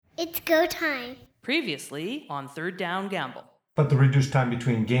It's go time. Previously on Third Down Gamble. But the reduced time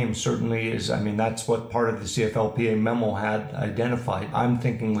between games certainly is, that's what part of the CFLPA memo had identified. I'm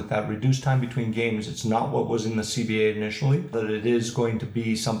thinking with that reduced time between games, it's not what was in the CBA initially, that it is going to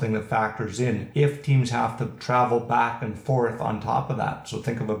be something that factors in if teams have to travel back and forth on top of that. So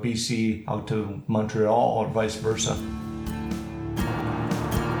think of a BC out to Montreal or vice versa.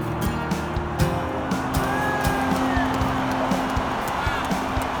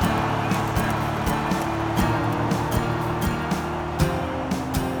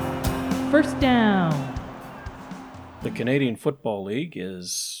 First down. The Canadian Football League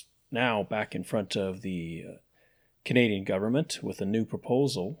is now back in front of the Canadian government with a new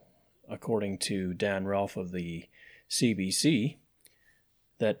proposal, according to Dan Ralph of the CBC,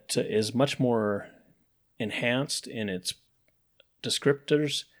 that is much more enhanced in its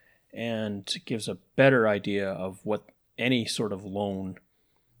descriptors and gives a better idea of what any sort of loan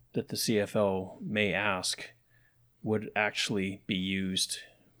that the CFL may ask would actually be used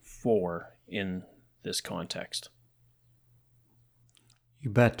for in this context. You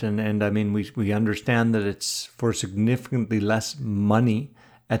bet. And we understand that it's for significantly less money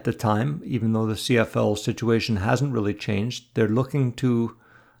at the time, even though the CFL situation hasn't really changed. They're looking to,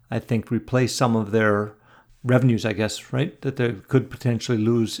 I think, replace some of their revenues, I guess, right? That they could potentially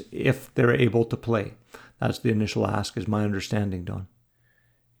lose if they're able to play. That's the initial ask, is my understanding, Don.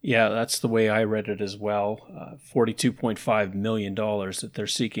 Yeah, that's the way I read it as well. $42.5 million that they're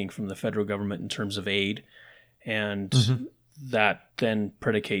seeking from the federal government in terms of aid. And that then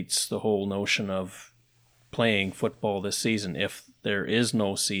predicates the whole notion of playing football this season. If there is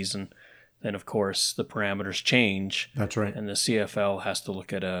no season, then of course the parameters change. That's right. And the CFL has to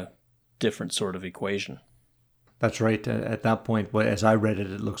look at a different sort of equation. That's right. At that point, as I read it,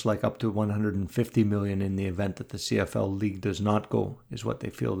 it looks like up to $150 million in the event that the CFL league does not go, is what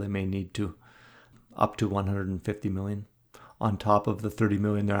they feel they may need to. Up to $150 million on top of the $30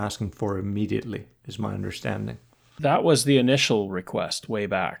 million they're asking for immediately, is my understanding. That was the initial request way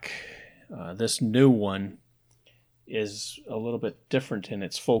back. This new one is a little bit different in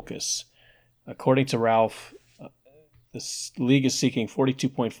its focus. According to Ralph, this league is seeking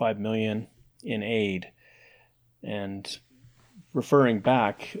 $42.5 million in aid. And referring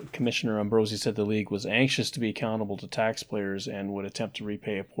back, Commissioner Ambrosi said the league was anxious to be accountable to taxpayers and would attempt to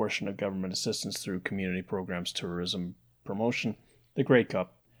repay a portion of government assistance through community programs, tourism promotion, the Grey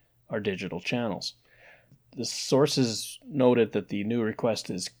Cup, our digital channels. The sources noted that the new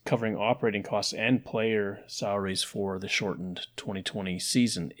request is covering operating costs and player salaries for the shortened 2020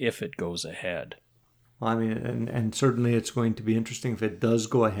 season if it goes ahead. And certainly it's going to be interesting if it does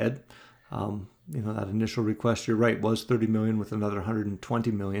go ahead. That initial request, you're right, was $30 million with another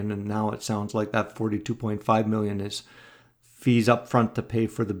 $120 million, and now it sounds like that $42.5 million is fees up front to pay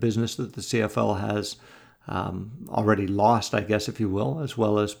for the business that the CFL has already lost, I guess, if you will, as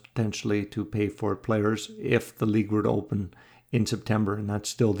well as potentially to pay for players if the league were to open in September, and that's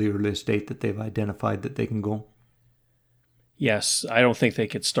still the earliest date that they've identified that they can go. Yes, I don't think they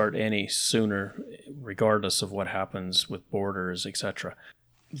could start any sooner, regardless of what happens with borders, etc.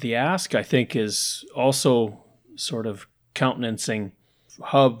 The ask, I think, is also sort of countenancing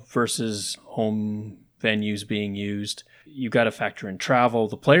hub versus home venues being used. You've got to factor in travel.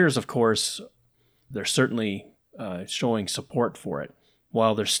 The players, of course, they're certainly showing support for it,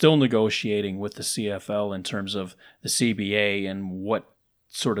 while they're still negotiating with the CFL in terms of the CBA and what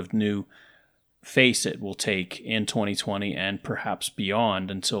sort of new face it will take in 2020 and perhaps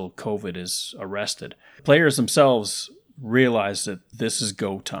beyond until COVID is arrested. Players themselves realize that this is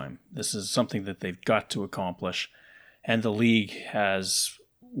go time. This is something that they've got to accomplish. And the league has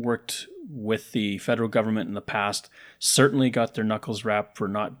worked with the federal government in the past, certainly got their knuckles rapped for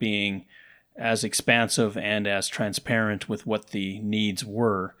not being as expansive and as transparent with what the needs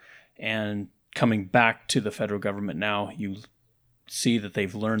were. And coming back to the federal government now, you see that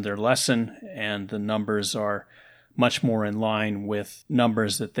they've learned their lesson and the numbers are much more in line with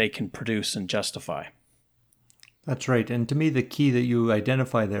numbers that they can produce and justify. That's right. And to me, the key that you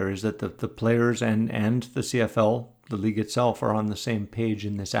identify there is that the players and the CFL, the league itself, are on the same page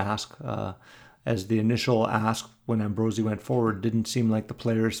in this ask. As the initial ask when Ambrosi went forward didn't seem like the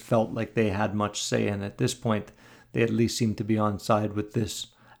players felt like they had much say. And at this point, they at least seem to be on side with this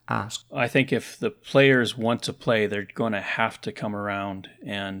ask. I think if the players want to play, they're going to have to come around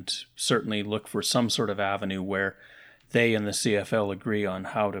and certainly look for some sort of avenue where they and the CFL agree on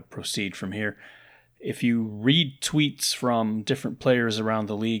how to proceed from here. If you read tweets from different players around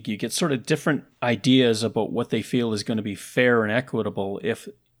the league, you get sort of different ideas about what they feel is going to be fair and equitable if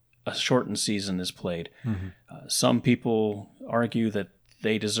a shortened season is played. Mm-hmm. Some people argue that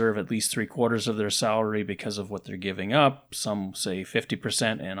they deserve at least 3/4 of their salary because of what they're giving up. Some say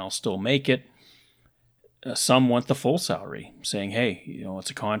 50% and I'll still make it. Some want the full salary, saying, hey,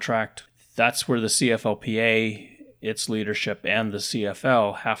 it's a contract. That's where the CFLPA, its leadership, and the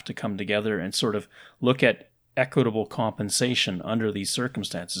CFL have to come together and sort of look at equitable compensation under these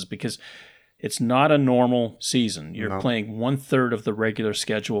circumstances, because it's not a normal season. You're playing 1/3 of the regular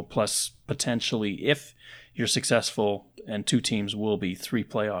schedule, plus potentially, if you're successful, and 2 teams will be 3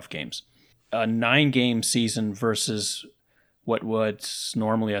 playoff games. A 9-game season versus what was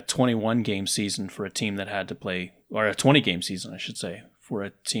normally a 21-game season for a team that had to play, or a 20-game season, I should say, for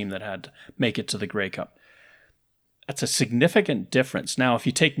a team that had to make it to the Grey Cup. That's a significant difference. Now, if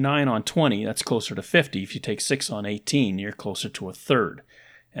you take 9 on 20, that's closer to 50. If you take 6 on 18, you're closer to 1/3.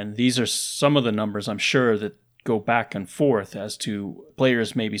 And these are some of the numbers, I'm sure, that go back and forth as to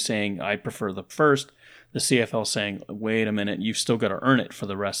players maybe saying, I prefer the first. The CFL saying, wait a minute, you've still got to earn it for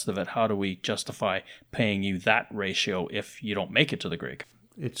the rest of it. How do we justify paying you that ratio if you don't make it to the Grey Cup?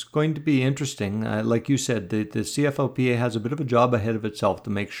 It's going to be interesting. Like you said, the CFLPA has a bit of a job ahead of itself to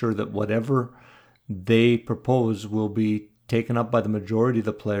make sure that whatever they propose will be taken up by the majority of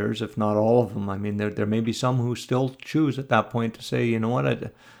the players, if not all of them. I mean, there may be some who still choose at that point to say, you know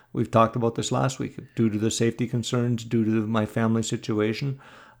what, we've talked about this last week. Due to the safety concerns, due to my family situation,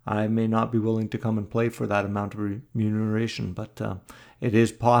 I may not be willing to come and play for that amount of remuneration. But it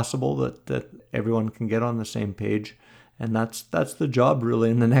is possible that everyone can get on the same page. And that's the job really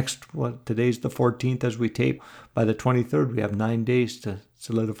in the next, today's the 14th as we tape. By the 23rd, we have 9 days to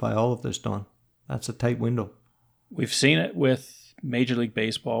solidify all of this, Don. That's a tight window. We've seen it with Major League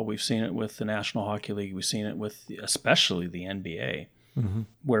Baseball. We've seen it with the National Hockey League. We've seen it with especially the NBA,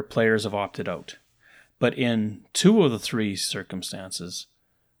 where players have opted out. But in 2 of the 3 circumstances,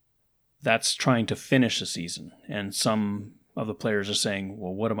 that's trying to finish a season. And some of the players are saying,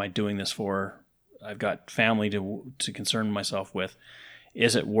 well, what am I doing this for? I've got family to concern myself with.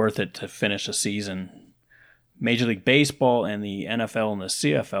 Is it worth it to finish a season? Major League Baseball and the NFL and the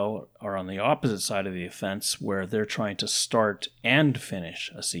CFL are on the opposite side of the fence, where they're trying to start and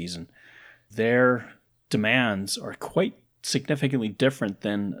finish a season. Their demands are quite significantly different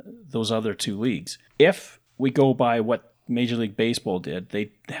than those other 2 leagues. If we go by what Major League Baseball did,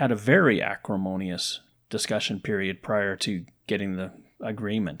 they had a very acrimonious discussion period prior to getting the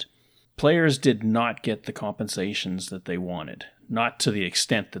agreement. Players did not get the compensations that they wanted, not to the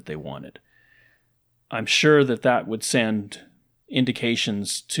extent that they wanted. I'm sure that would send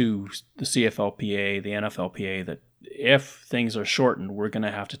indications to the CFLPA, the NFLPA, that if things are shortened, we're going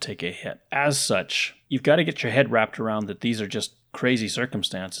to have to take a hit. As such, you've got to get your head wrapped around that these are just crazy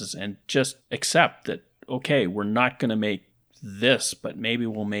circumstances and just accept that, okay, we're not going to make this, but maybe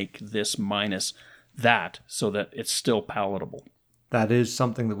we'll make this minus that so that it's still palatable. That is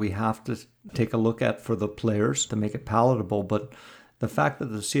something that we have to take a look at for the players to make it palatable, but the fact that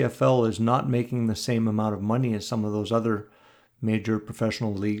the CFL is not making the same amount of money as some of those other major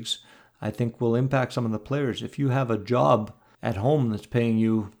professional leagues, I think will impact some of the players. If you have a job at home that's paying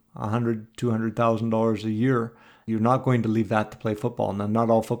you $100,000, $200,000 a year, you're not going to leave that to play football. Now,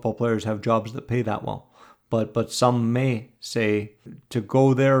 not all football players have jobs that pay that well, but some may say to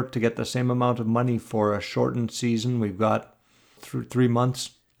go there to get the same amount of money for a shortened season, we've got 3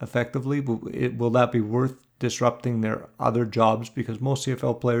 months effectively. Will that be worth disrupting their other jobs? Because most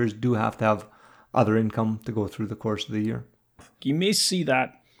CFL players do have to have other income to go through the course of the year. You may see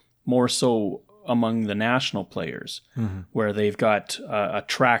that more so among the national players, where they've got a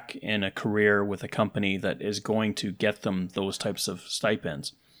track in a career with a company that is going to get them those types of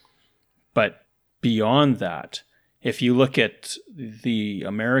stipends. But beyond that, if you look at the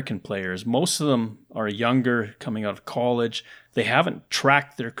American players, most of them are younger, coming out of college. They haven't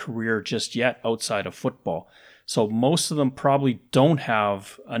tracked their career just yet outside of football. So most of them probably don't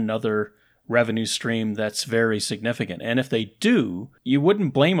have another revenue stream that's very significant. And if they do, you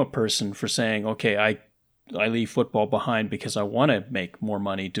wouldn't blame a person for saying, okay, I leave football behind because I want to make more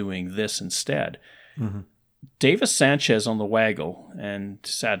money doing this instead. Davis Sanchez on the Waggle, and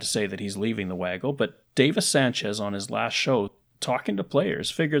sad to say that he's leaving the Waggle, but Davis Sanchez on his last show, talking to players,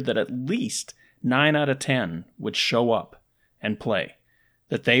 figured that at least 9 out of 10 would show up and play,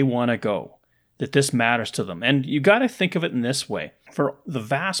 that they want to go, that this matters to them. And you got to think of it in this way. For the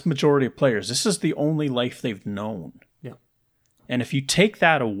vast majority of players, this is the only life they've known. Yeah. And if you take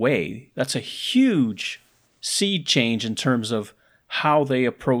that away, that's a huge seed change in terms of how they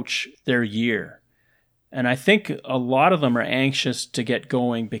approach their year. And I think a lot of them are anxious to get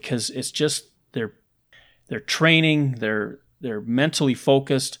going because it's just they're training, they're mentally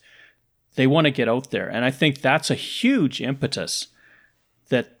focused, they want to get out there. And I think that's a huge impetus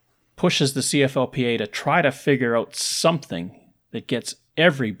pushes the CFLPA to try to figure out something that gets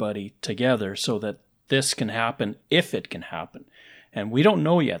everybody together so that this can happen if it can happen. And we don't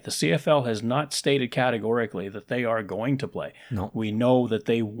know yet. The CFL has not stated categorically that they are going to play. No. We know that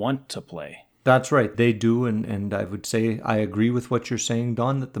they want to play. That's right. They do. And I would say I agree with what you're saying,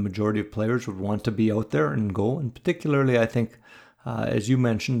 Don, that the majority of players would want to be out there and go. And particularly, I think, as you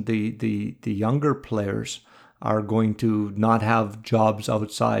mentioned, the younger players are going to not have jobs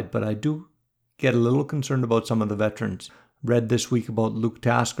outside. But I do get a little concerned about some of the veterans. Read this week about Luke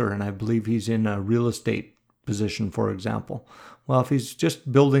Tasker, and I believe he's in a real estate position, for example. Well, if he's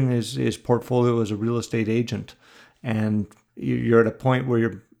just building his portfolio as a real estate agent and you're at a point where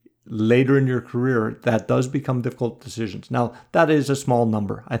you're later in your career, that does become difficult decisions. Now, that is a small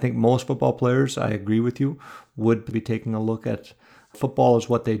number. I think most football players, I agree with you, would be taking a look at football as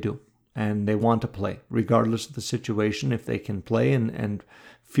what they do. And they want to play, regardless of the situation. If they can play and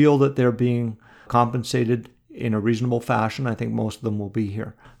feel that they're being compensated in a reasonable fashion, I think most of them will be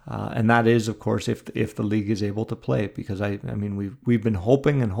here. And that is, of course, if the league is able to play, because I mean, we've been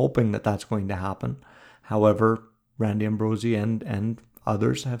hoping that that's going to happen. However, Randy Ambrosie and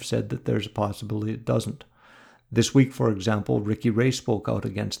others have said that there's a possibility it doesn't. This week, for example, Ricky Ray spoke out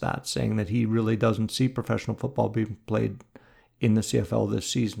against that, saying that he really doesn't see professional football being played in the CFL this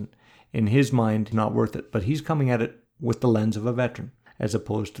season. In his mind, not worth it. But he's coming at it with the lens of a veteran, as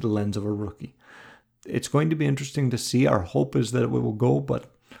opposed to the lens of a rookie. It's going to be interesting to see. Our hope is that it will go,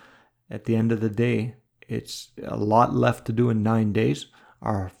 but at the end of the day, it's a lot left to do in 9 days.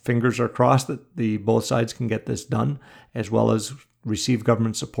 Our fingers are crossed that both sides can get this done, as well as receive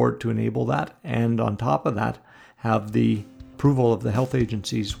government support to enable that, and on top of that, have the approval of the health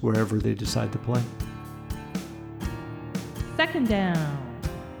agencies wherever they decide to play. Second down.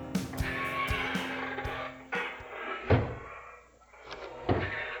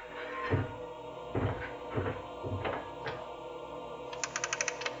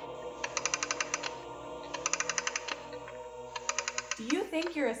 Do you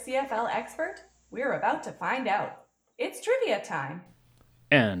think you're a CFL expert? We're about to find out. It's trivia time.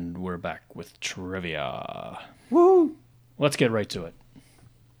 And we're back with trivia. Woo! Let's get right to it.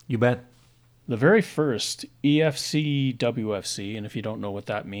 You bet. The very first EFC-WFC, and if you don't know what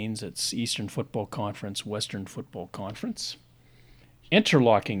that means, it's Eastern Football Conference, Western Football Conference,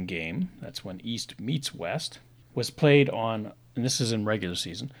 interlocking game, that's when East meets West, was played on, and this is in regular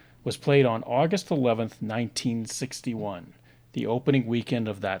season, was played on August 11th, 1961, the opening weekend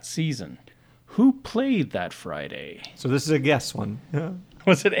of that season. Who played that Friday? So this is a guess one. Yeah.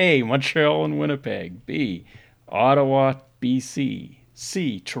 Was it A, Montreal and Winnipeg, B, Ottawa, BC,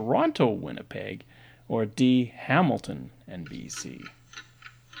 C, Toronto, Winnipeg, or D, Hamilton and BC?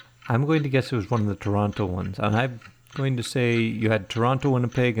 I'm going to guess it was one of the Toronto ones. And I'm going to say you had Toronto,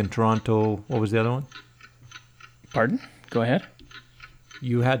 Winnipeg, and Toronto. What was the other one? Pardon? Go ahead.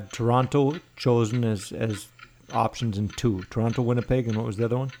 You had Toronto chosen as options in 2. Toronto, Winnipeg, and what was the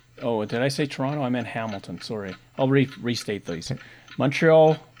other one? Oh, did I say Toronto? I meant Hamilton. Sorry. I'll restate these.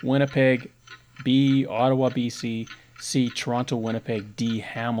 Montreal, Winnipeg, B, Ottawa, BC, C, Toronto, Winnipeg, D,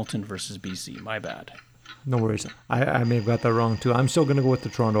 Hamilton versus BC. My bad. No worries. I may have got that wrong too. I'm still going to go with the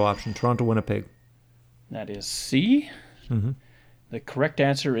Toronto option. Toronto, Winnipeg. That is C. Mm-hmm. The correct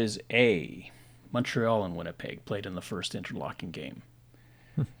answer is A. Montreal and Winnipeg played in the first interlocking game.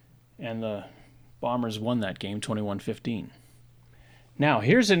 And the Bombers won that game 21-15. Now,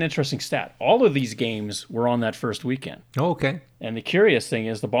 here's an interesting stat. All of these games were on that first weekend. Oh, okay. And the curious thing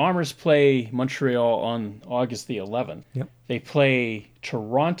is the Bombers play Montreal on August the 11th. Yep. They play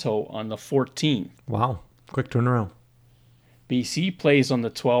Toronto on the 14th. Wow. Quick turnaround. BC plays on the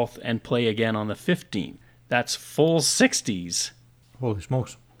 12th and play again on the 15th. That's full 60s. Holy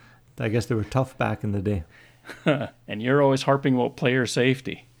smokes. I guess they were tough back in the day. And you're always harping about player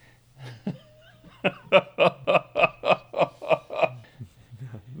safety.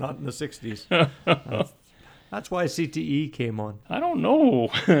 Not in the 60s. That's why CTE came on. I don't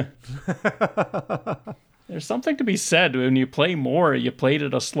know. There's something to be said. When you play more, you played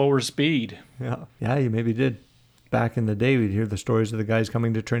at a slower speed. Yeah, you maybe did. Back in the day, we'd hear the stories of the guys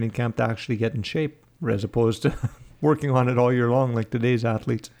coming to training camp to actually get in shape, as opposed to working on it all year long like today's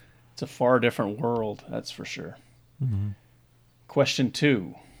athletes. It's a far different world, that's for sure. Mm-hmm. Question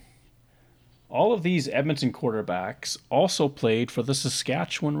 2. All of these Edmonton quarterbacks also played for the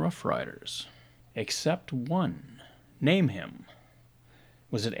Saskatchewan Roughriders, except one. Name him.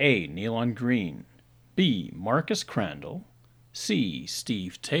 Was it A, Nealon Green, B, Marcus Crandall, C,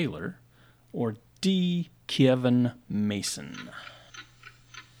 Steve Taylor, or D, Kevin Mason?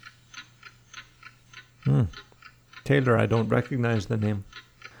 Taylor, I don't recognize the name.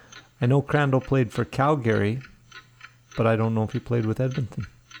 I know Crandall played for Calgary, but I don't know if he played with Edmonton.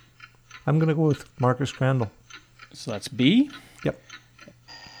 I'm going to go with Marcus Crandall. So that's B. Yep.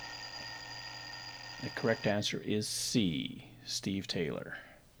 The correct answer is C, Steve Taylor.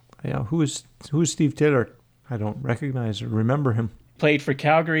 Yeah, who's Steve Taylor? I don't recognize or remember him. Played for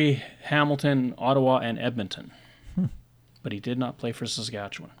Calgary, Hamilton, Ottawa, and Edmonton. But he did not play for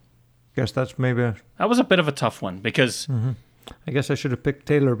Saskatchewan. Guess that's maybe... That was a bit of a tough one because I guess I should have picked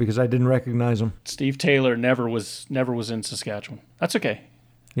Taylor because I didn't recognize him. Steve Taylor never was in Saskatchewan. That's okay.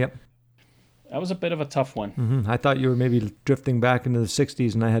 Yep. That was a bit of a tough one. I thought you were maybe drifting back into the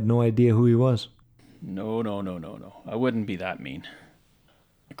 60s and I had no idea who he was. No. I wouldn't be that mean.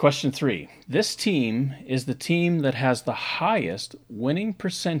 Question 3. This team is the team that has the highest winning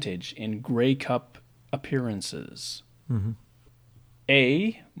percentage in Grey Cup appearances.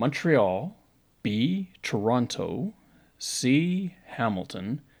 A, Montreal. B, Toronto. C,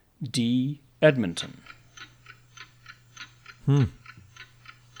 Hamilton. D, Edmonton.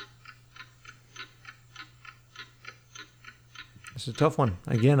 It's a tough one.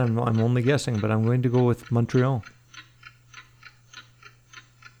 Again, I'm only guessing, but I'm going to go with Montreal.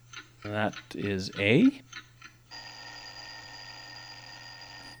 That is A.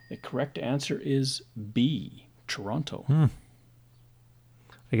 The correct answer is B, Toronto.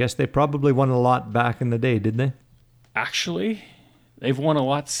 I guess they probably won a lot back in the day, did they? Actually, they've won a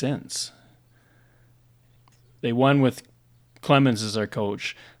lot since. They won with Clemens as their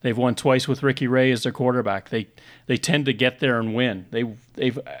coach. They've won twice with Ricky Ray as their quarterback. They tend to get there and win. They've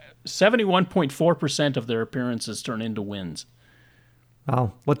 71.4% of their appearances turn into wins.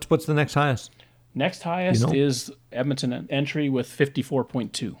 Wow. What's the next highest? Next highest is Edmonton entry with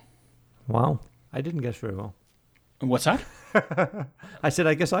 54.2. Wow. I didn't guess very well. What's that? I said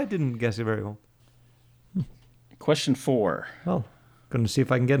I guess I didn't guess it very well. Question 4. Well, going to see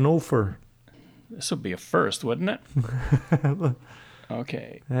if I can get an O for... This would be a first, wouldn't it?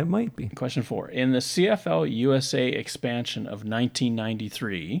 Okay. It might be. Question 4. In the CFL USA expansion of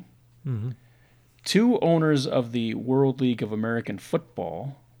 1993, two owners of the World League of American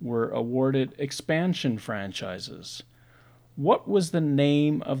Football were awarded expansion franchises. What was the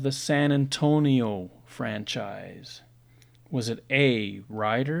name of the San Antonio franchise? Was it A,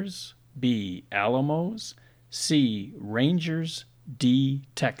 Riders, B, Alamos, C, Rangers, D,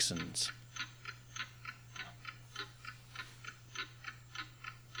 Texans?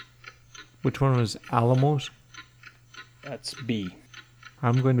 Which one was Alamos? That's B.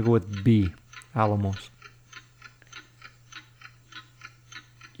 I'm going to go with B, Alamos.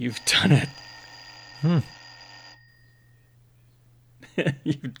 You've done it.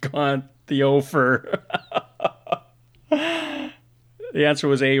 You've gone the O for. The answer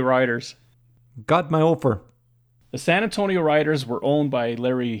was A, Riders. Got my offer. The San Antonio Riders were owned by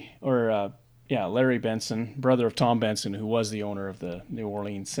Larry Benson, brother of Tom Benson, who was the owner of the New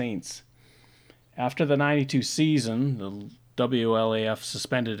Orleans Saints. After the 92 season, the WLAF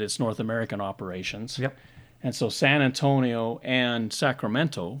suspended its North American operations. Yep. And so San Antonio and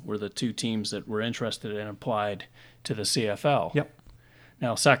Sacramento were the two teams that were interested and applied to the CFL. Yep.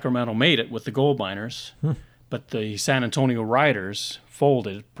 Now, Sacramento made it with the Gold Miners, but the San Antonio Riders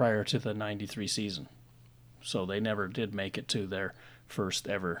folded prior to the 93 season. So they never did make it to their first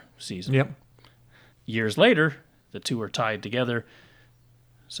ever season. Yep. Years later, the two are tied together.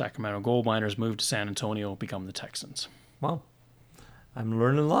 Sacramento Gold Miners moved to San Antonio, become the Texans. Well, I'm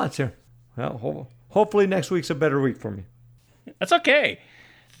learning lots here. Well, hopefully next week's a better week for me. That's okay.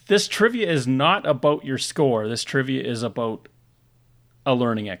 This trivia is not about your score. This trivia is about a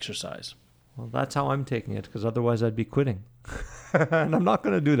learning exercise. Well, that's how I'm taking it, because otherwise I'd be quitting. And I'm not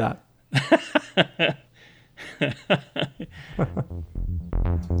going to do that.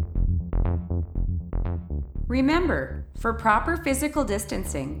 Remember, for proper physical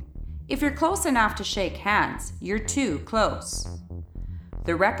distancing, if you're close enough to shake hands, you're too close.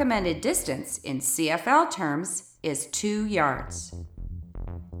 The recommended distance in CFL terms is 2 yards.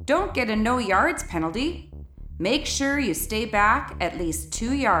 Don't get a no yards penalty. Make sure you stay back at least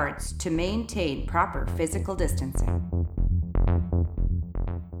 2 yards to maintain proper physical distancing.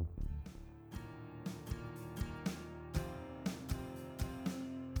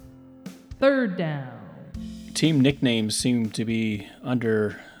 Third down. Team nicknames seem to be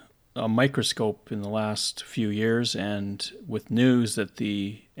under a microscope in the last few years, and with news that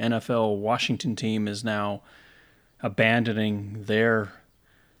the NFL Washington team is now abandoning their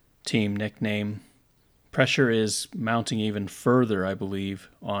team nickname, pressure is mounting even further, I believe,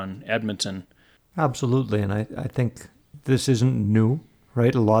 on Edmonton. Absolutely, and I think this isn't new,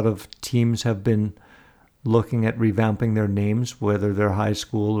 right? A lot of teams have been looking at revamping their names, whether they're high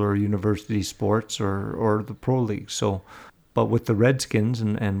school or university sports or the pro league. So, but with the Redskins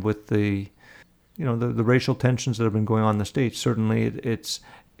and with the racial tensions that have been going on in the States, certainly it's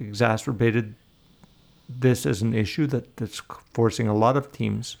exacerbated this as an issue that's forcing a lot of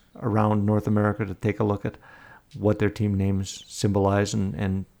teams around North America to take a look at what their team names symbolize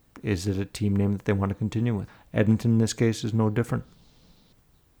and is it a team name that they want to continue with. Edmonton in this case is no different.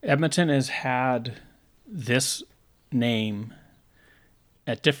 Edmonton has had this name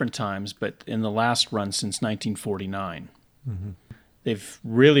at different times, but in the last run since 1949. Mm-hmm. They've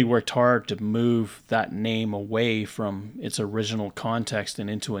really worked hard to move that name away from its original context and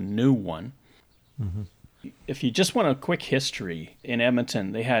into a new one. Mm-hmm. If you just want a quick history, in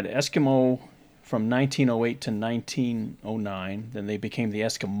Edmonton, they had Eskimo from 1908 to 1909. Then they became the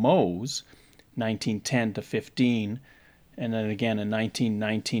Eskimos, 1910 to 15. And then again in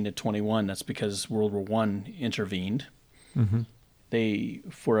 1919 to 21, that's because World War I intervened. Mm-hmm. They,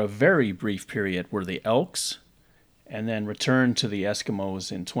 for a very brief period, were the Elks, and then returned to the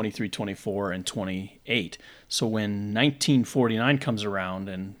Eskimos in 23, 24, and 28. So when 1949 comes around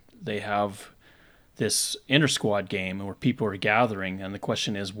and they have this inter-squad game where people are gathering, and the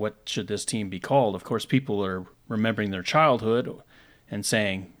question is, what should this team be called? Of course, people are remembering their childhood and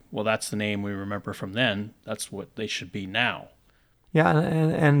saying, well, that's the name we remember from then. That's what they should be now. Yeah,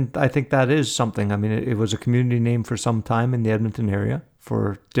 and I think that is something. I mean, it was a community name for some time in the Edmonton area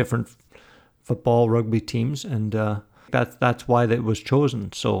for different football, rugby teams, and that's why it was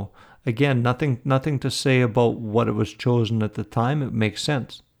chosen. So again, nothing to say about what it was chosen at the time. It makes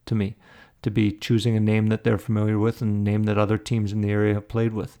sense to me to be choosing a name that they're familiar with and a name that other teams in the area have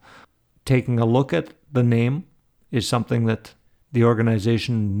played with. Taking a look at the name is something that the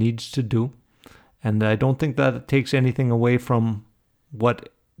organization needs to do, and I don't think that it takes anything away from what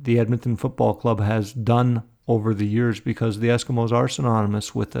the Edmonton Football Club has done over the years, because the Eskimos are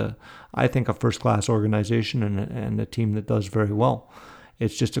synonymous with I think a first-class organization and a team that does very well.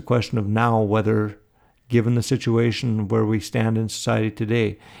 It's just a question of now whether, given the situation where we stand in society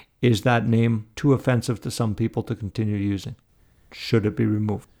today, is that name too offensive to some people to continue using? Should it be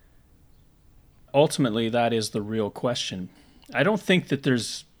removed? Ultimately, that is the real question. I don't think that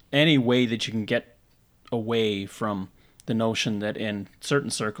there's any way that you can get away from the notion that in certain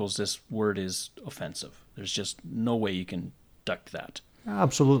circles this word is offensive. There's just no way you can duck that.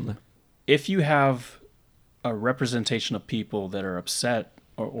 Absolutely. If you have a representation of people that are upset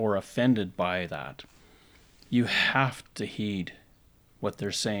or offended by that, you have to heed what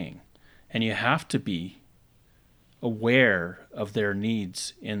they're saying, and you have to be aware of their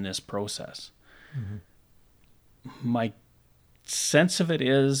needs in this process. Mm-hmm. My sense of it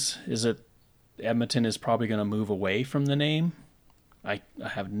is that Edmonton is probably going to move away from the name. I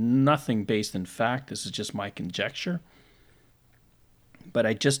have nothing based in fact. This is just my conjecture. But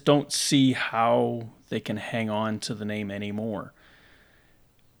I just don't see how they can hang on to the name anymore.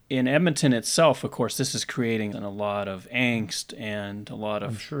 In Edmonton itself, of course, this is creating a lot of angst and a lot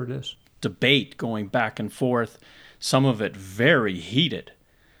of I'm sure it is. Debate going back and forth, some of it very heated,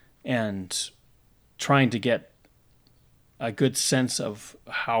 and trying to get a good sense of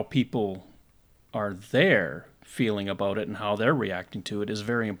how people are there feeling about it and how they're reacting to it is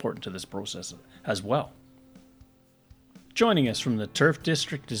very important to this process as well. Joining us from the Turf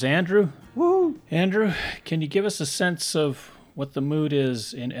District is Andrew. Woo! Andrew, can you give us a sense of what the mood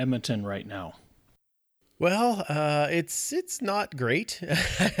is in Edmonton right now? Well, it's not great.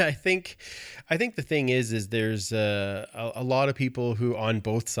 I think the thing is there's a lot of people who on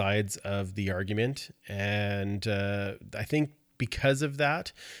both sides of the argument, and I think because of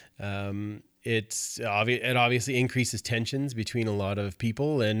that, it obviously increases tensions between a lot of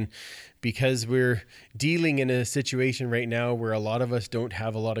people, and because we're dealing in a situation right now where a lot of us don't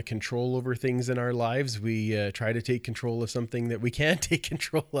have a lot of control over things in our lives, we try to take control of something that we can't take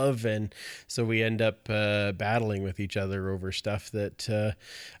control of, and so we end up battling with each other over stuff that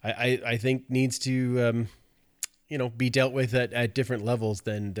I think needs to be dealt with at different levels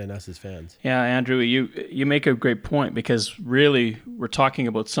than us as fans. Yeah, Andrew, you make a great point, because really we're talking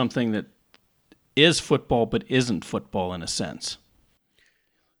about something that is football but isn't football in a sense.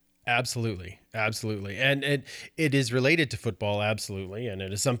 Absolutely. And it is related to football, absolutely, and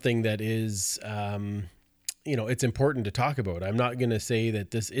it is something that is it's important to talk about. I'm not going to say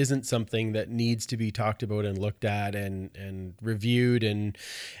that this isn't something that needs to be talked about and looked at and reviewed and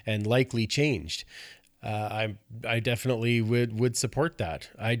likely changed. I definitely would support that.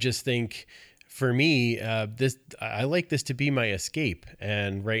 I just think, for me, I like this to be my escape,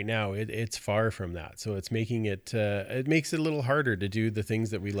 and right now it's far from that. So it's making it makes it a little harder to do the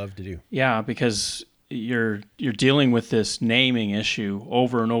things that we love to do. Yeah, because you're dealing with this naming issue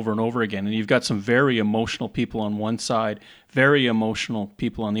over and over and over again, and you've got some very emotional people on one side, very emotional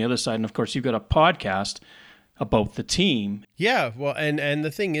people on the other side, and of course you've got a podcast about the team. Yeah, well, and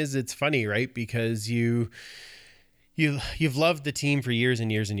the thing is, it's funny, right? Because you've loved the team for years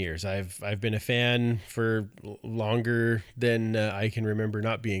and years and years. I've been a fan for longer than I can remember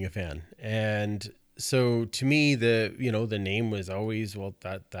not being a fan, and so to me, the name was always, well,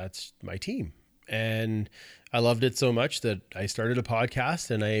 that's my team. And I loved it so much that I started a podcast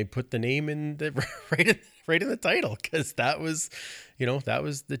and I put the name in right in the title, because that was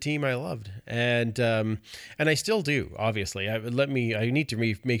the team I loved. And I still do, obviously. I need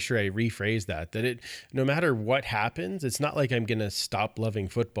to make sure I rephrase that no matter what happens, it's not like I'm going to stop loving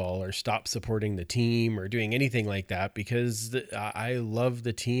football or stop supporting the team or doing anything like that, because I love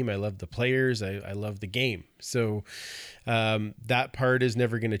the team. I love the players. I love the game. So that part is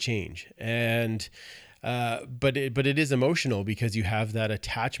never going to change. And but it is emotional because you have that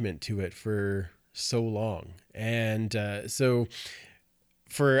attachment to it for so long. And so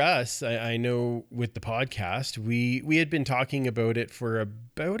for us, I know with the podcast, we had been talking about it for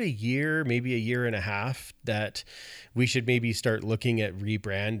about a year, maybe a year and a half, that we should maybe start looking at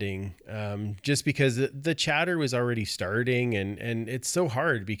rebranding, just because the chatter was already starting, and it's so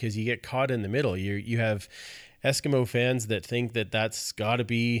hard because you get caught in the middle. You have Eskimo fans that think that's got to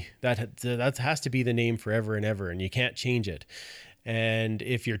be, that has to be the name forever and ever, and you can't change it. And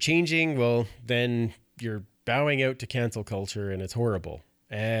if you're changing, well, then you're bowing out to cancel culture, and it's horrible.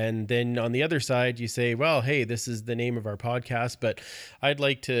 And then on the other side, you say, well, hey, this is the name of our podcast, but I'd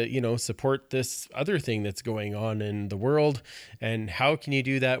like to, support this other thing that's going on in the world. And how can you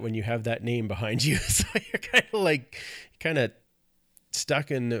do that when you have that name behind you? So you're kind of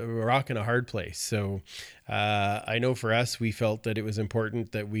stuck in a rock and a hard place. So I know for us, we felt that it was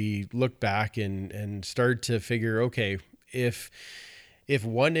important that we look back and start to figure, okay, if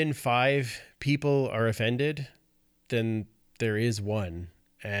 1 in 5 people are offended, then there is one.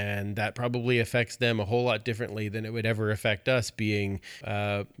 And that probably affects them a whole lot differently than it would ever affect us, being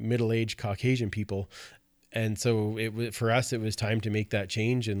middle-aged Caucasian people. And so for us, it was time to make that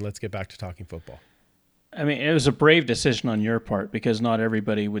change, and let's get back to talking football. I mean, it was a brave decision on your part, because not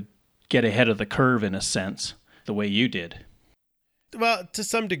everybody would get ahead of the curve, in a sense, the way you did. Well, to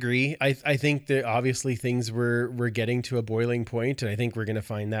some degree, I think that obviously things were getting to a boiling point, and I think we're going to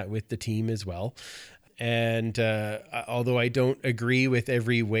find that with the team as well. And although I don't agree with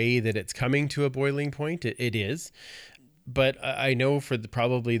every way that it's coming to a boiling point, it is. But I know for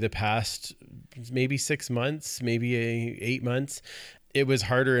probably the past maybe 6 months, maybe 8 months, it was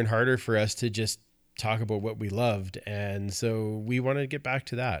harder and harder for us to just talk about what we loved. And so we want to get back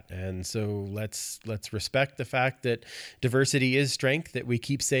to that. And so let's respect the fact that diversity is strength, that we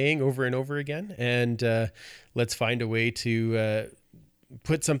keep saying over and over again. And let's find a way to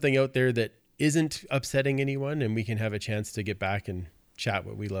put something out there that isn't upsetting anyone, and we can have a chance to get back and chat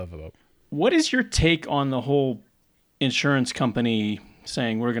what we love about. What is your take on the whole insurance company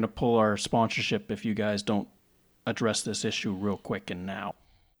saying we're going to pull our sponsorship if you guys don't address this issue real quick and now?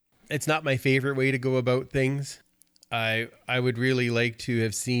 It's not my favorite way to go about things. I would really like to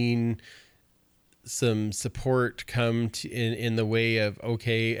have seen some support come in the way of,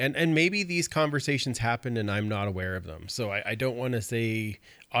 okay, and maybe these conversations happen and I'm not aware of them. So I don't want to say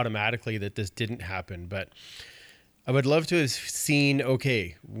automatically that this didn't happen, but I would love to have seen,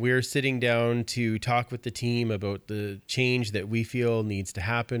 okay, we're sitting down to talk with the team about the change that we feel needs to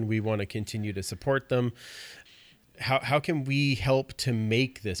happen. We want to continue to support them. How can we help to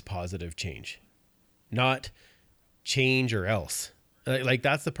make this positive change? Not change or else. Like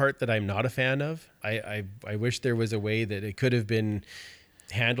that's the part that I'm not a fan of. I wish there was a way that it could have been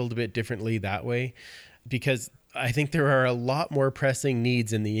handled a bit differently that way, because I think there are a lot more pressing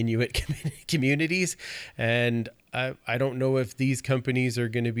needs in the Inuit communities. And I don't know if these companies are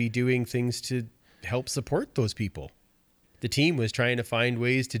going to be doing things to help support those people. The team was trying to find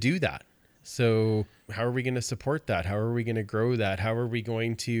ways to do that. So how are we going to support that? How are we going to grow that? How are we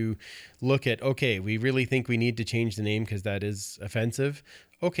going to look at, okay, we really think we need to change the name because that is offensive.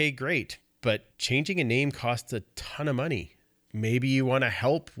 Okay, great. But changing a name costs a ton of money. Maybe you want to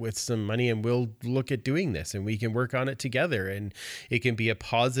help with some money, and we'll look at doing this and we can work on it together, and it can be a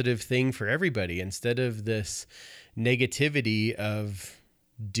positive thing for everybody instead of this negativity of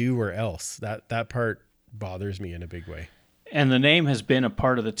do or else. That part bothers me in a big way. And the name has been a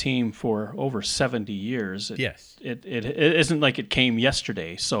part of the team for over 70 years. Yes. It isn't like it came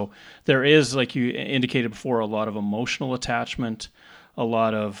yesterday. So there is, like you indicated before, a lot of emotional attachment, a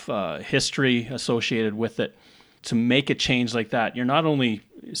lot of history associated with it. to make a change like that, you're not only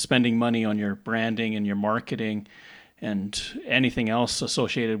spending money on your branding and your marketing and anything else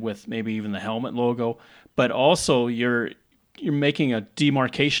associated with maybe even the helmet logo, but also you're making a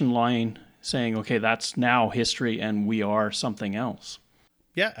demarcation line saying, okay, that's now history and we are something else.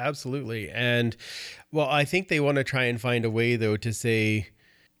 Yeah, absolutely. And well, I think they want to try and find a way though to say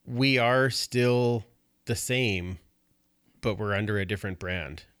we are still the same, but we're under a different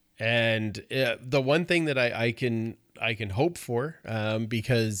brand. And the one thing that I can hope for,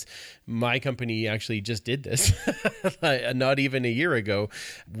 because my company actually just did this not even a year ago,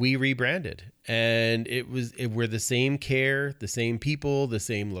 we rebranded, and we're the same care, the same people, the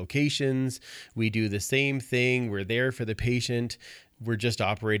same locations. We do the same thing. We're there for the patient. We're just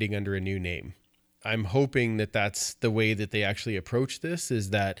operating under a new name. I'm hoping that that's the way that they actually approach this, is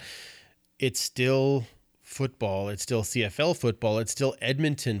that it's still football, it's still CFL football, it's still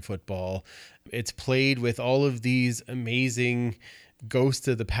Edmonton football. It's played with all of these amazing ghosts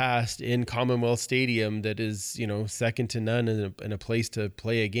of the past in Commonwealth Stadium that is, second to none in a place to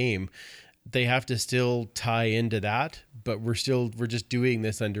play a game. They have to still tie into that, but we're just doing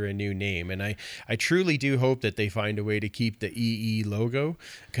this under a new name. And I truly do hope that they find a way to keep the EE logo,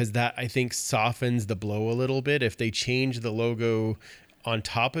 because that, I think, softens the blow a little bit. If they change the logo on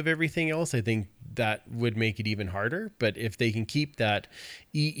top of everything else, I think that would make it even harder. But if they can keep that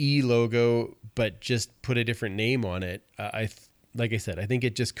EE logo, but just put a different name on it, like I said, I think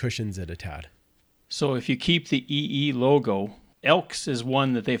it just cushions it a tad. So if you keep the EE logo, Elks is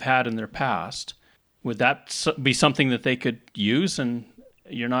one that they've had in their past. Would that be something that they could use, and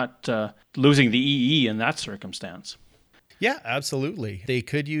you're not losing the EE in that circumstance? Yeah, absolutely. They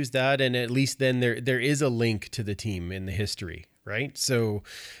could use that, and at least then there is a link to the team in the history, right? So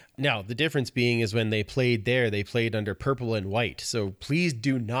now the difference being is when they played there, they played under purple and white. So please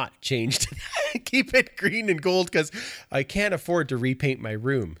do not change to that. Keep it green and gold, because I can't afford to repaint my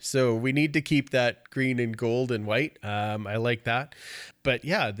room. So we need to keep that green and gold and white. I like that. But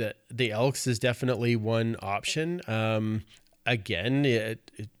yeah, the Elks is definitely one option. Again,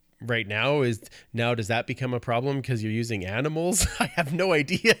 right now does that become a problem because you're using animals? I have no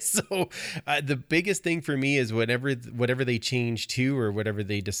idea. So the biggest thing for me is whatever they change to, or whenever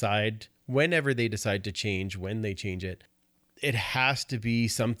they decide to change, when they change it, it has to be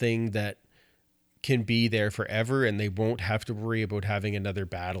something that can be there forever, and they won't have to worry about having another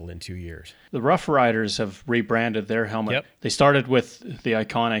battle in 2 years. The Rough Riders have rebranded their helmet. Yep. They started with the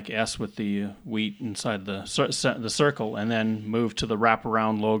iconic S with the wheat inside the circle, and then moved to the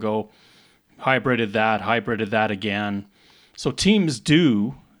wraparound logo, hybrided that again. So teams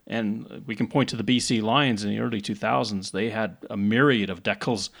do, and we can point to the BC Lions in the early 2000s. They had a myriad of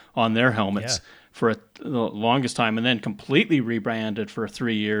decals on their helmets for the longest time, and then completely rebranded for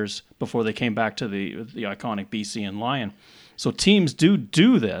 3 years before they came back to the iconic BC and Lion. So teams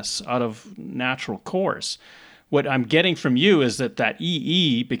do this out of natural course. What I'm getting from you is that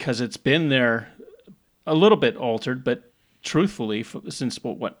EE, because it's been there a little bit altered, but truthfully, since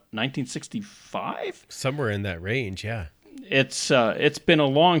what 1965? Somewhere in that range, yeah. It's been a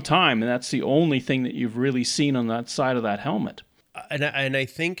long time, and that's the only thing that you've really seen on that side of that helmet. And I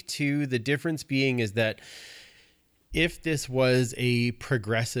think too, the difference being is that if this was a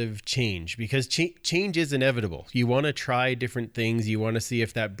progressive change, because change is inevitable. You want to try different things. You want to see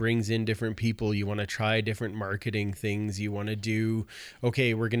if that brings in different people. You want to try different marketing things. You want to do,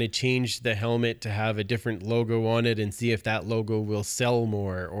 okay, we're going to change the helmet to have a different logo on it and see if that logo will sell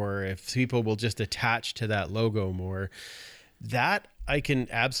more, or if people will just attach to that logo more. That I can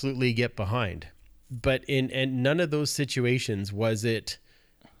absolutely get behind. But in none of those situations was it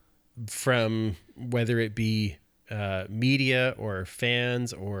from, whether it be media or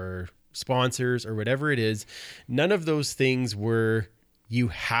fans or sponsors or whatever it is, none of those things were, you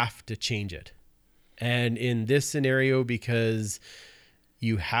have to change it. And in this scenario, because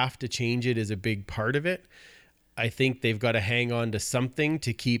you have to change it is a big part of it, I think they've got to hang on to something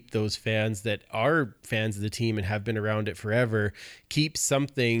to keep those fans that are fans of the team and have been around it forever, keep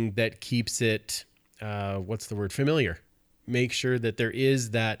something that keeps it, familiar. Make sure that there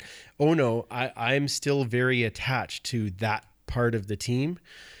is that, oh no, I'm still very attached to that part of the team.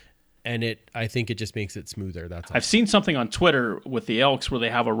 And I think it just makes it smoother. That's all. I've seen something on Twitter with the Elks where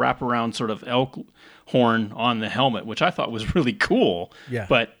they have a wraparound sort of elk horn on the helmet, which I thought was really cool. Yeah.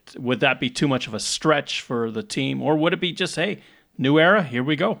 But would that be too much of a stretch for the team? Or would it be just, hey, new era, here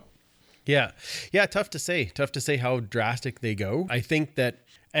we go? Yeah. Yeah, tough to say how drastic they go. I think that,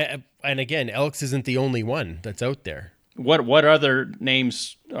 and again, Elks isn't the only one that's out there. What other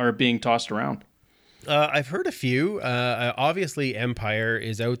names are being tossed around? I've heard a few. Obviously, Empire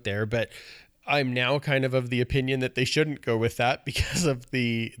is out there, but I'm now kind of the opinion that they shouldn't go with that because of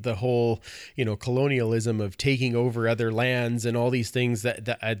the whole, colonialism of taking over other lands and all these things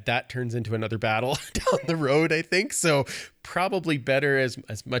that turns into another battle down the road, I think. So probably better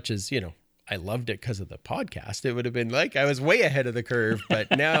as much as, I loved it because of the podcast. It would have been like I was way ahead of the curve, but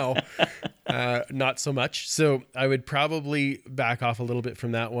now not so much. So I would probably back off a little bit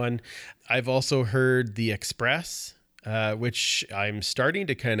from that one. I've also heard the Express, which I'm starting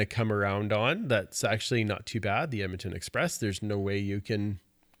to kind of come around on. That's actually not too bad. The Edmonton Express. There's no way you can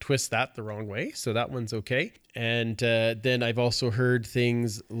twist that the wrong way. So that one's okay. And then I've also heard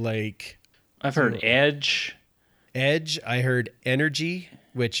things like... I've heard Edge. I heard Energy,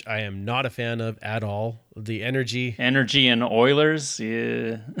 which I am not a fan of at all. The Energy and Oilers.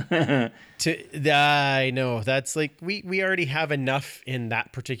 Yeah. I know that's like we already have enough in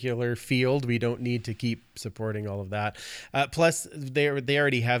that particular field. We don't need to keep supporting all of that. Plus, they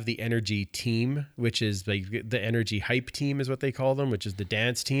already have the Energy team, which is like the Energy Hype team is what they call them, which is the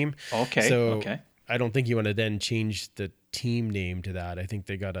dance team. Okay. So I don't think you want to then change the team name to that. I think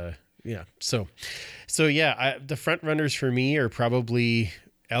they gotta. Yeah. So yeah, the front runners for me are probably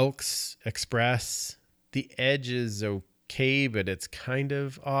Elks, Express. The Edge is okay, but it's kind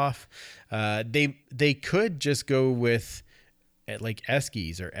of off. They could just go with like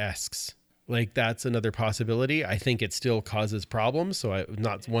Eskies or Esks. Like that's another possibility. I think it still causes problems, so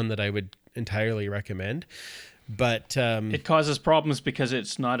not one that I would entirely recommend. But it causes problems because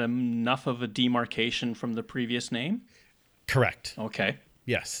it's not enough of a demarcation from the previous name. Correct. Okay.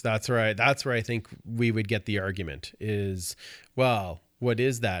 Yes, that's right. That's where I think we would get the argument is, well, what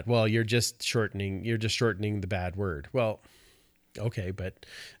is that? Well, you're just shortening the bad word. Well, okay, but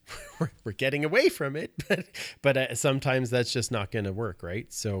we're getting away from it. But sometimes that's just not going to work, right?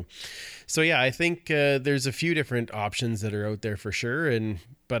 So yeah, I think there's a few different options that are out there for sure.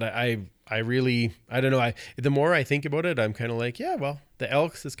 But I really, I don't know. The more I think about it, I'm kind of like, yeah, well, the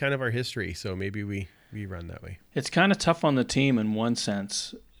Elks is kind of our history, so maybe we run that way. It's kind of tough on the team in one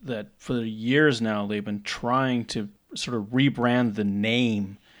sense that for years now they've been trying to sort of rebrand the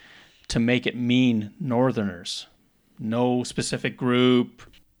name to make it mean Northerners. No specific group.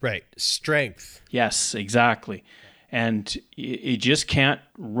 Right. Strength. Yes, exactly. And you just can't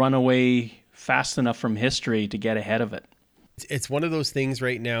run away fast enough from history to get ahead of it. It's one of those things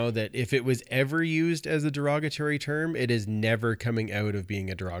right now that if it was ever used as a derogatory term, it is never coming out of being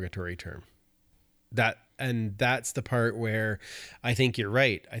a derogatory term. That's the part where I think you're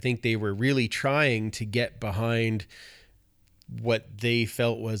right. I think they were really trying to get behind what they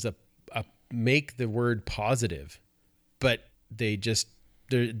felt was a make the word positive, but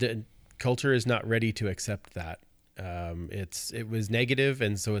the culture is not ready to accept that. It was negative,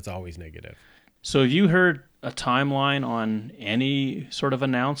 and so it's always negative. So have you heard a timeline on any sort of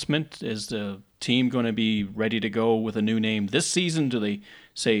announcement? Is the team going to be ready to go with a new name this season? Do they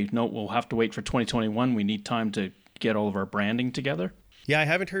say, no, we'll have to wait for 2021. We need time to get all of our branding together? Yeah, I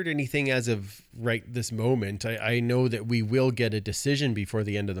haven't heard anything as of right this moment. I know that we will get a decision before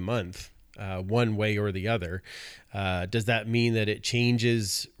the end of the month, one way or the other. Does that mean that it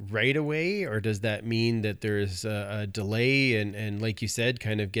changes right away, or does that mean that there's a delay and like you said,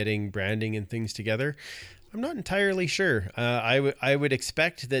 kind of getting branding and things together? I'm not entirely sure. I would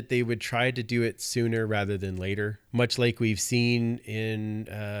expect that they would try to do it sooner rather than later, much like we've seen in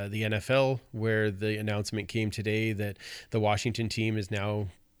the NFL, where the announcement came today that the Washington team is now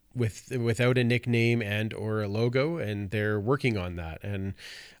without a nickname and or a logo, and they're working on that. And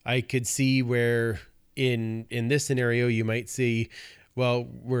I could see where in this scenario you might see, well,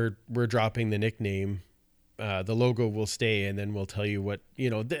 we're dropping the nickname. The logo will stay, and then we'll tell you what,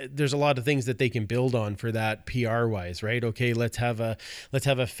 there's a lot of things that they can build on for that PR wise, right? Okay, let's have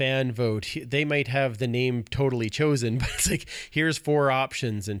a fan vote. They might have the name totally chosen, but it's like, here's 4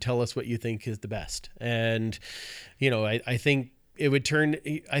 options and tell us what you think is the best. And, I think it would turn,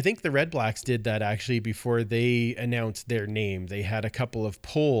 I think the Red Blacks did that actually before they announced their name. They had a couple of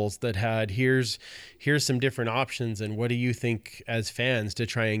polls that had, here's some different options, and what do you think as fans, to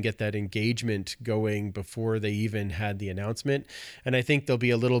try and get that engagement going before they even had the announcement. And I think there'll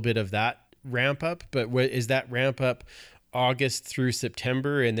be a little bit of that ramp up, but what is that ramp up August through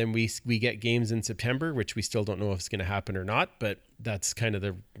September, and then we get games in September, which we still don't know if it's going to happen or not, but that's kind of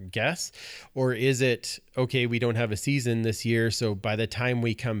the guess. Or is it, okay, we don't have a season this year, so by the time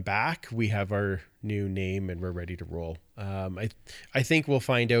we come back, we have our new name and we're ready to roll. I think we'll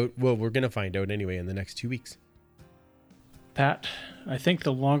find out. Well, we're going to find out anyway in the next 2 weeks. Pat, I think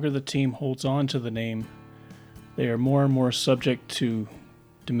the longer the team holds on to the name, they are more and more subject to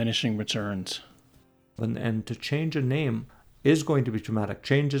diminishing returns. And to change a name, is going to be traumatic.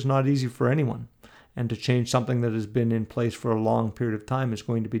 Change is not easy for anyone. And to change something that has been in place for a long period of time is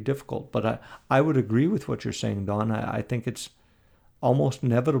going to be difficult. But I would agree with what you're saying, Don. I think it's almost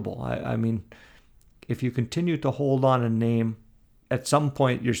inevitable. I mean, if you continue to hold on a name, at some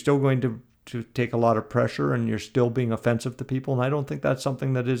point you're still going to take a lot of pressure and you're still being offensive to people. And I don't think that's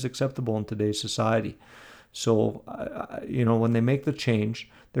something that is acceptable in today's society. So, when they make the change,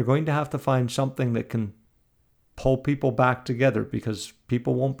 they're going to have to find something that can pull people back together, because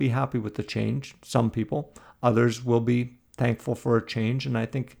people won't be happy with the change. Some people, others will be thankful for a change. And I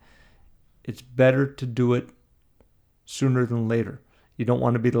think it's better to do it sooner than later. You don't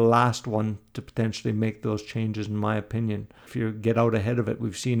want to be the last one to potentially make those changes, in my opinion. If you get out ahead of it,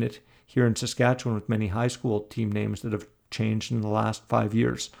 we've seen it here in Saskatchewan with many high school team names that have changed in the last 5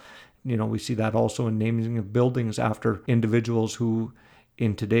 years. We see that also in naming of buildings after individuals who,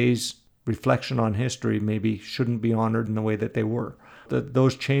 in today's reflection on history, maybe shouldn't be honored in the way that they were.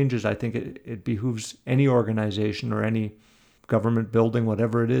 Those changes, I think it behooves any organization or any government building,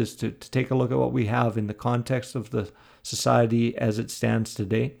 whatever it is, to take a look at what we have in the context of the society as it stands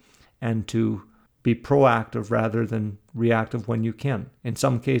today, and to be proactive rather than reactive when you can. In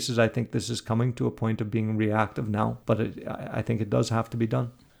some cases, I think this is coming to a point of being reactive now, but I think it does have to be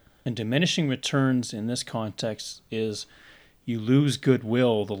done. And diminishing returns in this context is you lose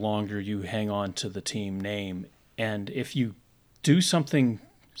goodwill the longer you hang on to the team name. And if you do something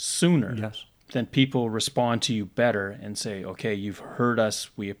sooner, yes, then people respond to you better and say, okay, you've heard us,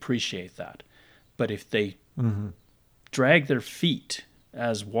 we appreciate that. But if they drag their feet,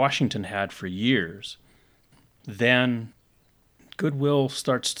 as Washington had for years, then goodwill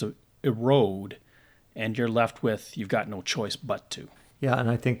starts to erode and you're left with, you've got no choice but to. Yeah, and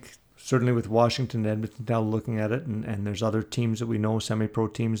I think certainly with Washington and Edmonton now looking at it, and there's other teams that we know, semi-pro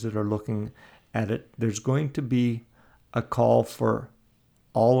teams that are looking at it, there's going to be a call for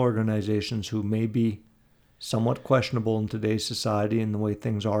all organizations who may be somewhat questionable in today's society and the way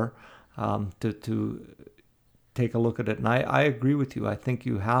things are, to take a look at it. And I agree with you. I think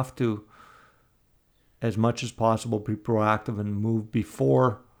you have to, as much as possible, be proactive and move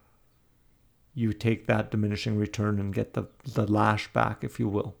before you take that diminishing return and get the lash back, if you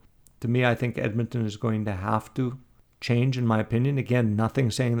will. To me, I think Edmonton is going to have to change, in my opinion. Again,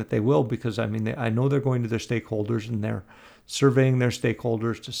 nothing saying that they will, because I know they're going to their stakeholders and they're surveying their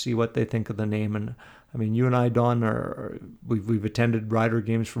stakeholders to see what they think of the name. And I mean, you and I, Don, we've attended Rider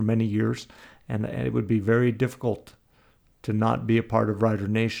games for many years, and it would be very difficult to not be a part of Rider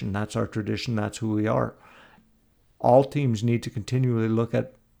Nation. That's our tradition. That's who we are. All teams need to continually look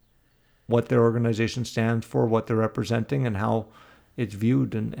at what their organization stands for, what they're representing, and how it's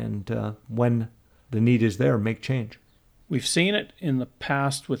viewed, and when the need is there, make change. We've seen it in the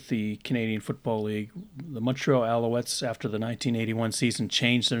past with the Canadian Football League. The Montreal Alouettes, after the 1981 season,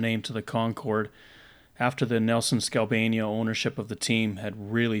 changed their name to the Concord. After the Nelson Skalbania ownership of the team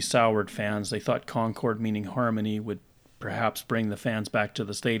had really soured fans, they thought Concord, meaning harmony, would perhaps bring the fans back to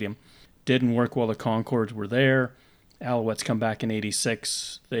the stadium. Didn't work while the Concords were there. Alouettes come back in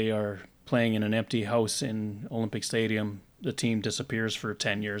 86. They are playing in an empty house in Olympic Stadium. The team disappears for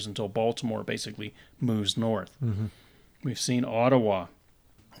 10 years until Baltimore basically moves north. Mm-hmm. We've seen Ottawa.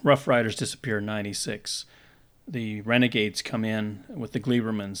 Rough Riders disappear in 96. The Renegades come in with the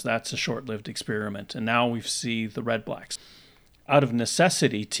Gleibermans. That's a short-lived experiment. And now we see the Red Blacks. Out of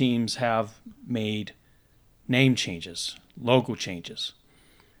necessity, teams have made name changes, logo changes.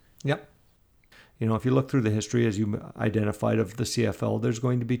 Yep. If you look through the history, as you identified, of the CFL, there's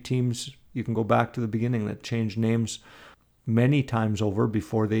going to be teams, you can go back to the beginning, that changed names many times over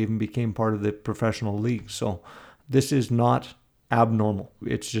before they even became part of the professional league. So this is not abnormal.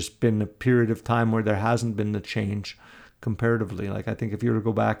 It's just been a period of time where there hasn't been the change comparatively. Like, I think if you were to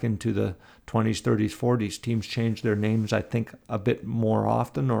go back into the 20s, 30s, 40s, teams changed their names, I think, a bit more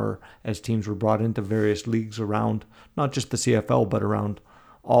often, or as teams were brought into various leagues around, not just the CFL, but around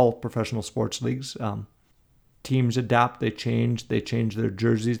all professional sports leagues. Teams adapt, they change their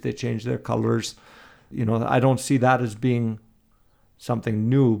jerseys, they change their colors. I don't see that as being something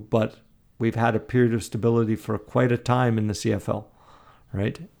new, but we've had a period of stability for quite a time in the CFL,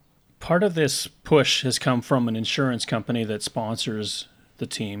 right? Part of this push has come from an insurance company that sponsors the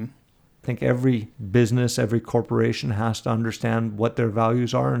team. I think every business, every corporation has to understand what their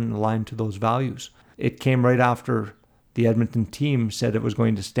values are and align to those values. It came right after the Edmonton team said it was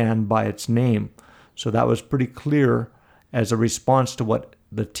going to stand by its name. So that was pretty clear as a response to what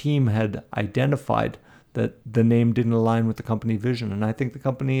the team had identified, that the name didn't align with the company vision. And I think the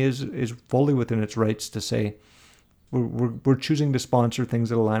company is fully within its rights to say, we're choosing to sponsor things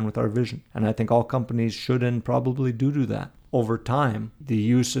that align with our vision. And I think all companies should and probably do that. Over time, the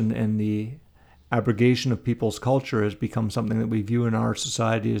use and the abrogation of people's culture has become something that we view in our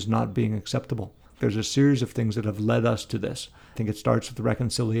society as not being acceptable. There's a series of things that have led us to this. I think it starts with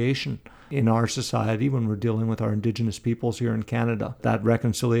reconciliation in our society when we're dealing with our Indigenous peoples here in Canada. That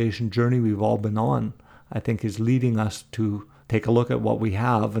reconciliation journey we've all been on, I think, is leading us to take a look at what we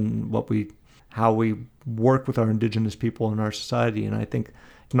have and how we work with our Indigenous people in our society. And I think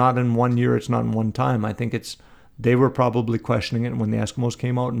it's not in 1 year, it's not in one time. I think they were probably questioning it. And when the Eskimos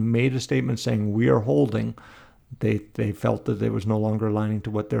came out and made a statement saying, we are holding, they felt that it was no longer aligning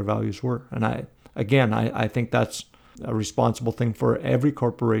to what their values were. And I think that's a responsible thing for every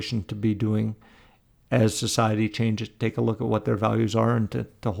corporation to be doing as society changes. Take a look at what their values are and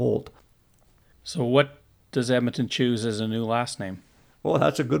to hold. So what does Edmonton choose as a new last name? Well,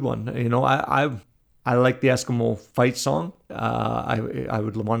 that's a good one. You know, I like the Eskimo fight song. I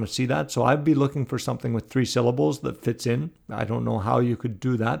would want to see that. So I'd be looking for something with 3 syllables that fits in. I don't know how you could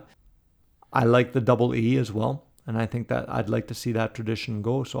do that. I like the double E as well. And I think that I'd like to see that tradition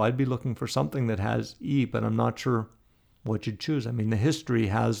go. So I'd be looking for something that has E, but I'm not sure what you'd choose. I mean, the history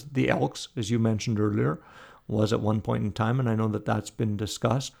has the Elks, as you mentioned earlier, was at one point in time. And I know that that's been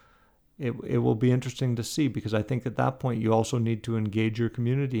discussed. It will be interesting to see, because I think at that point you also need to engage your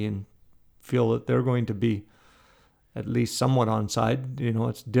community and feel that they're going to be at least somewhat on side. You know,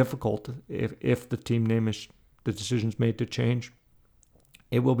 it's difficult if the team name is, the decision's made to change.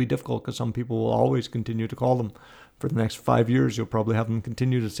 It will be difficult because some people will always continue to call them. For the next 5 years, you'll probably have them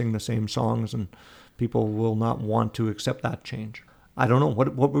continue to sing the same songs, and people will not want to accept that change. I don't know.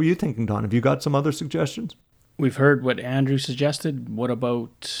 What were you thinking, Don? Have you got some other suggestions? We've heard what Andrew suggested. What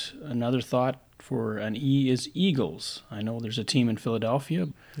about another thought for an E is Eagles? I know there's a team in Philadelphia.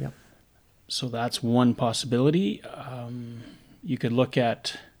 Yeah. So that's one possibility. You could look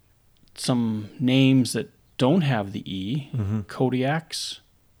at some names that don't have the E. Mm-hmm. Kodiaks,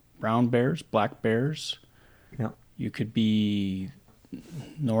 Brown Bears, Black Bears. Yeah. You could be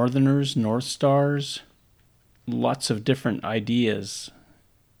Northerners, North Stars. Lots of different ideas.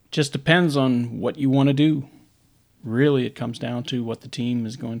 Just depends on what you want to do. Really, it comes down to what the team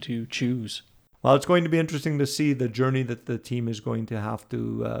is going to choose. Well, it's going to be interesting to see the journey that the team is going to have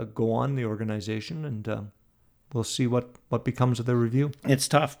to go on, the organization, and we'll see what becomes of their review. It's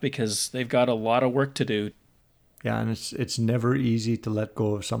tough because they've got a lot of work to do. Yeah, and it's never easy to let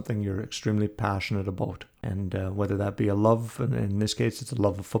go of something you're extremely passionate about. And whether that be a love, and in this case it's a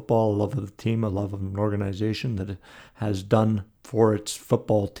love of football, a love of the team, a love of an organization that has done for its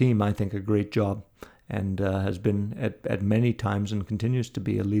football team, I think, a great job. And has been at many times and continues to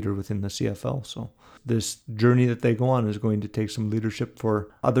be a leader within the CFL. So this journey that they go on is going to take some leadership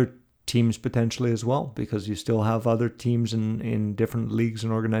for other teams potentially as well, because you still have other teams in different leagues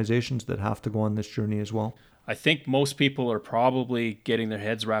and organizations that have to go on this journey as well. I think most people are probably getting their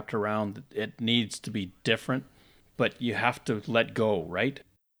heads wrapped around that it needs to be different, but you have to let go, right?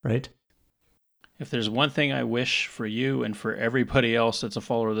 Right. If there's one thing I wish for you and for everybody else that's a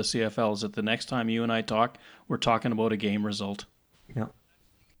follower of the CFL is that the next time you and I talk, we're talking about a game result. Yeah.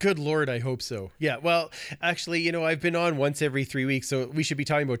 Good Lord, I hope so. Yeah, well, actually, you know, I've been on once every 3 weeks, so we should be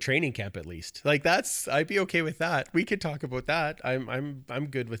talking about training camp at least. Like I'd be okay with that. We could talk about that. I'm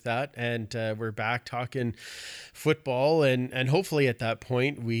good with that. And we're back talking football, and hopefully at that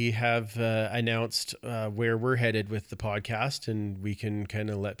point we have announced where we're headed with the podcast, and we can kind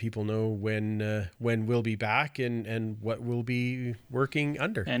of let people know when we'll be back and what we'll be working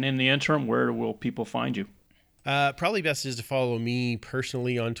under. And in the interim, where will people find you? Probably best is to follow me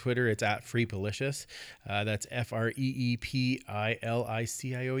personally on Twitter. It's at Freepilicious. That's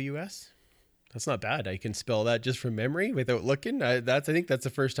FREEPILICIOUS. That's not bad. I can spell that just from memory without looking. I think that's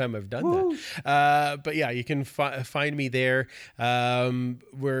the first time I've done that. But yeah, you can find me there.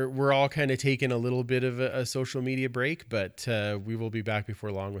 We're all kind of taking a little bit of a social media break, but we will be back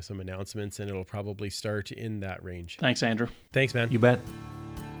before long with some announcements, and it'll probably start in that range. Thanks, Andrew. Thanks, man. You bet.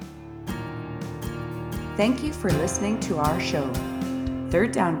 Thank you for listening to our show.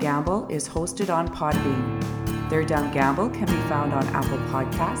 Third Down Gamble is hosted on Podbean. Third Down Gamble can be found on Apple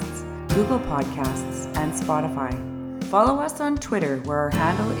Podcasts, Google Podcasts, and Spotify. Follow us on Twitter, where our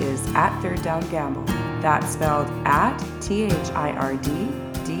handle is at Third Down Gamble. That's spelled at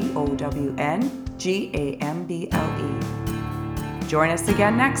THIRDDOWNGAMBLE. Join us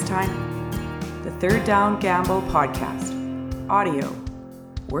again next time. The Third Down Gamble Podcast. Audio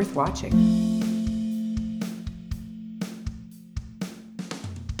worth watching.